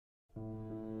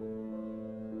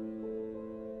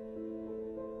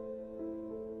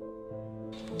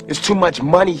It's too much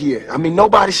money here. I mean,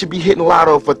 nobody should be hitting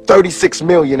lotto for 36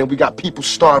 million and we got people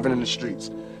starving in the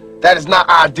streets. That is not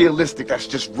idealistic, that's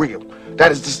just real.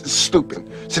 That is just stupid.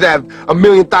 Should have $1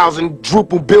 million,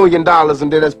 $1 billion and then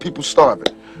there's people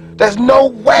starving. There's no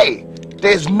way,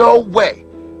 there's no way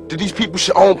that these people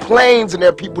should own planes and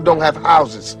their people don't have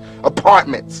houses,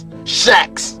 apartments,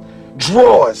 shacks,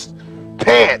 drawers,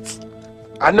 pants.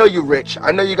 I know you're rich,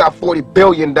 I know you got $40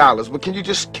 billion, but can you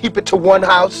just keep it to one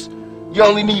house? You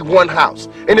only need one house.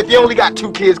 And if you only got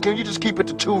 2 kids, can you just keep it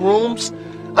to 2 rooms?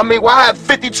 I mean, why have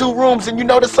 52 rooms and you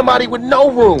know there's somebody with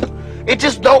no room? It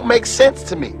just don't make sense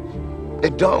to me.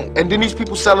 It don't. And then these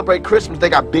people celebrate Christmas. They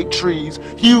got big trees,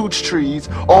 huge trees,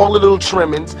 all the little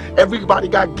trimmings. Everybody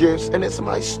got gifts, and then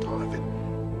somebody's starving.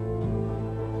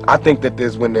 I think that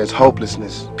when there's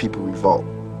hopelessness, people revolt.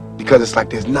 Because it's like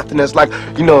there's nothing that's like,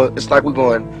 you know, it's like we're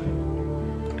going,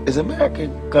 is America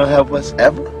gonna help us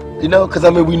ever? You know, because I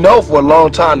mean, we know for a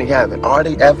long time they haven't. Are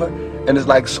they ever? And it's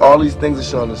like all these things are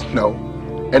showing us no.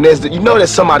 And you know there's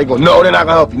somebody going, no, they're not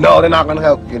gonna help you. No, they're not gonna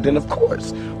help you. And then of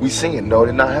course, we seeing, no,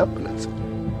 they're not helping us.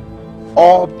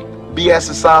 All BS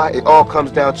aside, it all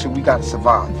comes down to we gotta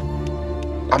survive.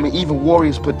 I mean, even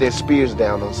warriors put their spears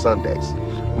down on Sundays.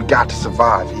 We got to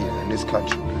survive here in this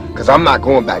country. Because I'm not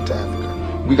going back to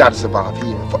Africa. We gotta survive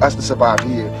here. For us to survive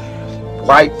here,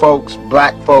 white folks,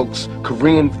 black folks,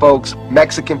 Korean folks,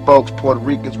 Mexican folks, Puerto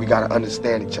Ricans, we gotta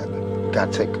understand each other. We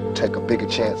gotta take a bigger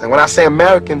chance. And when I say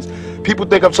Americans, people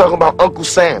think I'm talking about Uncle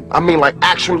Sam. I mean like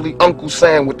actually Uncle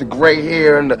Sam with the gray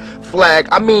hair and the flag.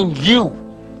 I mean you,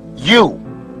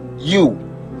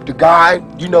 the guy,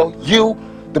 you know, you,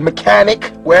 the mechanic,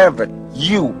 wherever,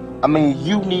 you. I mean,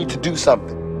 you need to do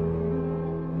something.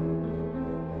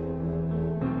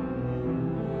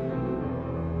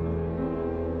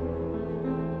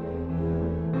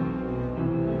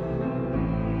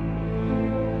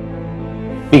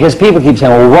 Because people keep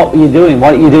saying, well, what are you doing?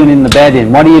 What are you doing in the bed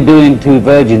in? What are you doing 2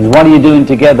 virgins? What are you doing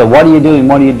together? What are you doing?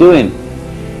 What are you doing?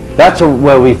 That's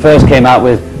where we first came out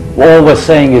with, all we're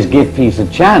saying is give peace a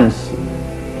chance.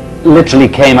 Literally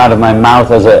came out of my mouth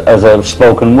as a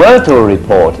spoken word to a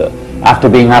reporter. After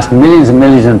being asked millions and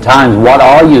millions of times, what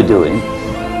are you doing?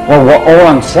 Well, all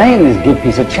I'm saying is give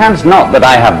peace a chance. Not that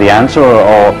I have the answer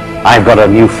or I've got a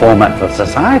new format for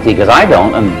society, because I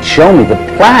don't, and show me the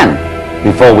plan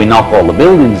before we knock all the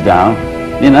buildings down,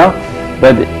 you know.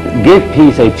 But give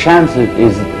peace a chance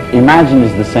imagine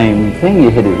is the same thing.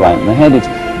 You hit it right in the head. It's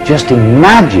just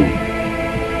imagine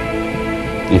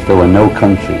if there were no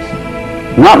countries.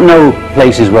 Not no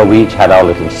places where we each had our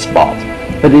little spot.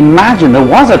 But imagine, there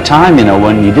was a time, you know,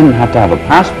 when you didn't have to have a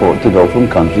passport to go from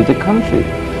country to country.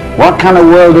 What kind of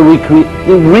world are we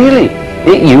creating? Really,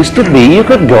 it used to be you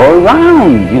could go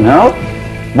around, you know.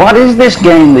 What is this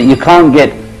game that you can't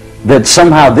get, that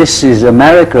somehow this is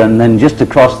America and then just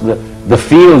across the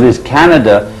field is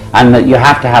Canada, and that you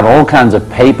have to have all kinds of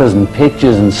papers and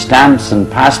pictures and stamps and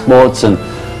passports and,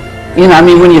 you know, I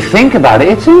mean, when you think about it,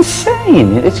 it's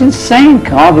insane. It's insane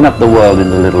carving up the world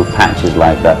into little patches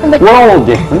like that. We're all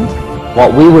different.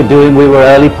 What we were doing, we were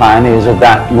early pioneers of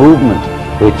that movement,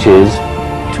 which is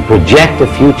to project a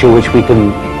future which we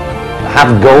can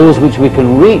have, goals which we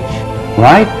can reach,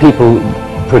 right? People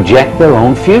project their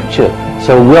own future.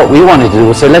 So what we wanted to do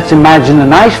was say, let's imagine a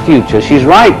nice future. She's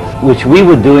right, which we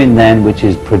were doing then, which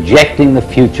is projecting the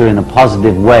future in a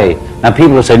positive way. Now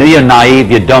people will say, no, you're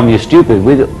naive, you're dumb, you're stupid.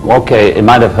 Okay, it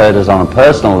might have hurt us on a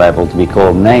personal level to be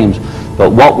called names,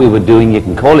 but what we were doing, you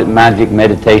can call it magic,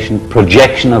 meditation,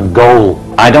 projection of goal.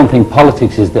 I don't think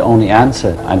politics is the only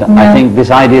answer. I think this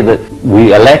idea that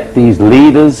we elect these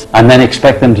leaders and then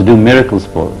expect them to do miracles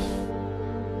for us.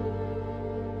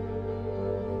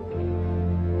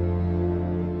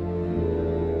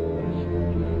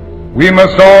 We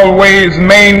must always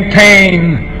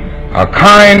maintain a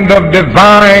kind of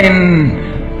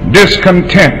divine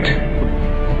discontent.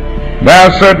 There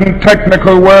are certain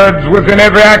technical words within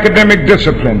every academic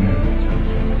discipline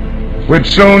which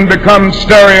soon become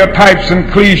stereotypes and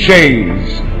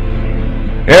cliches.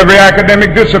 Every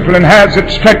academic discipline has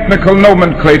its technical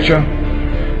nomenclature.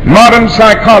 Modern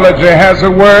psychology has a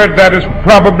word that is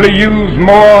probably used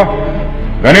more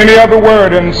than any other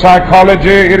word in psychology.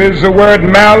 It is the word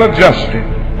maladjusted.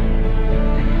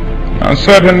 Now,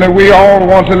 certainly we all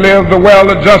want to live the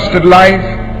well-adjusted life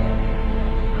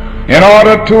in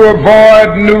order to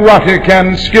avoid neurotic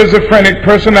and schizophrenic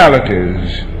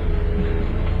personalities.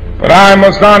 But I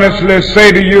must honestly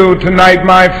say to you tonight,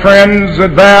 my friends,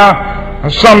 that there are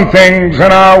some things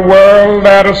in our world,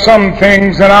 there are some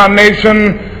things in our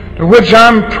nation to which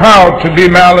I'm proud to be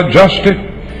maladjusted,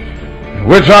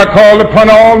 which I call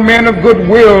upon all men of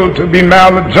goodwill to be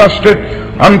maladjusted.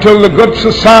 until the good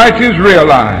society is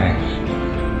realized.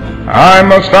 I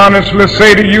must honestly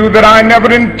say to you that I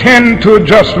never intend to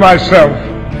adjust myself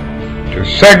to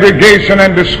segregation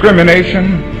and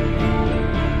discrimination.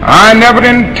 I never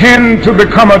intend to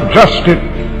become adjusted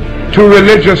to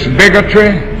religious bigotry.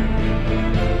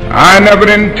 I never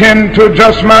intend to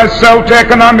adjust myself to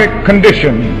economic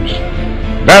conditions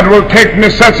that will take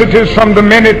necessities from the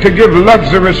many to give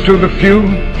luxuries to the few.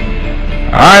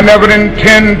 I never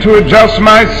intend to adjust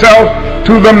myself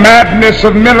to the madness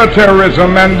of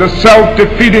militarism and the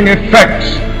self-defeating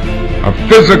effects of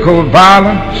physical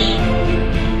violence.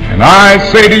 And I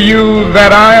say to you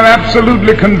that I am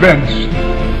absolutely convinced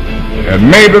that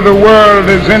maybe the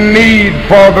world is in need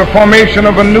for the formation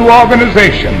of a new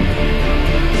organization,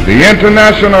 the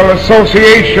International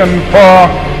Association for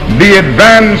the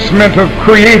Advancement of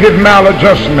Creative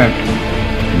Maladjustment.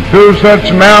 And through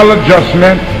such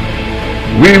maladjustment,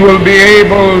 we will be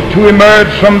able to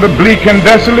emerge from the bleak and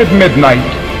desolate midnight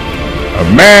of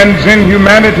man's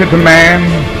inhumanity to man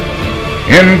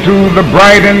into the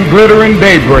bright and glittering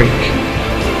daybreak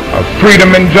of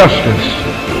freedom and justice.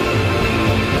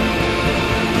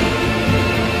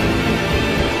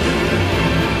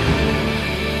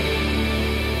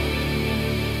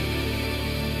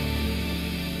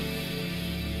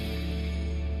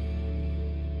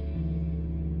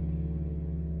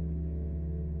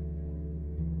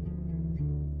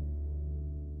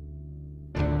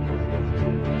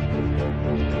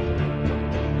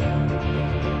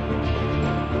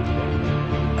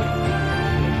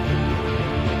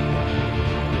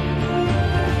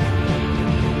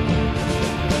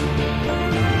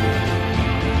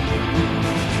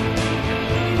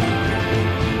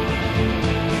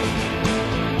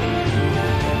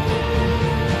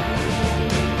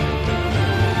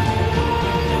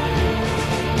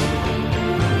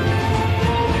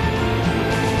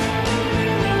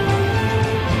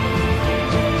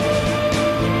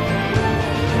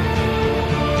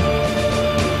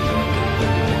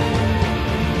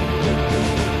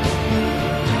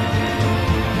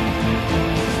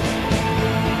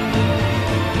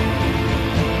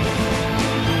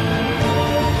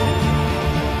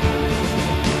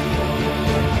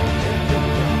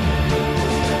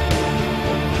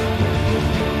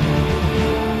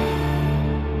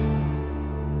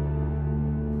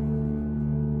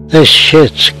 This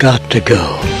shit's got to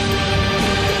go.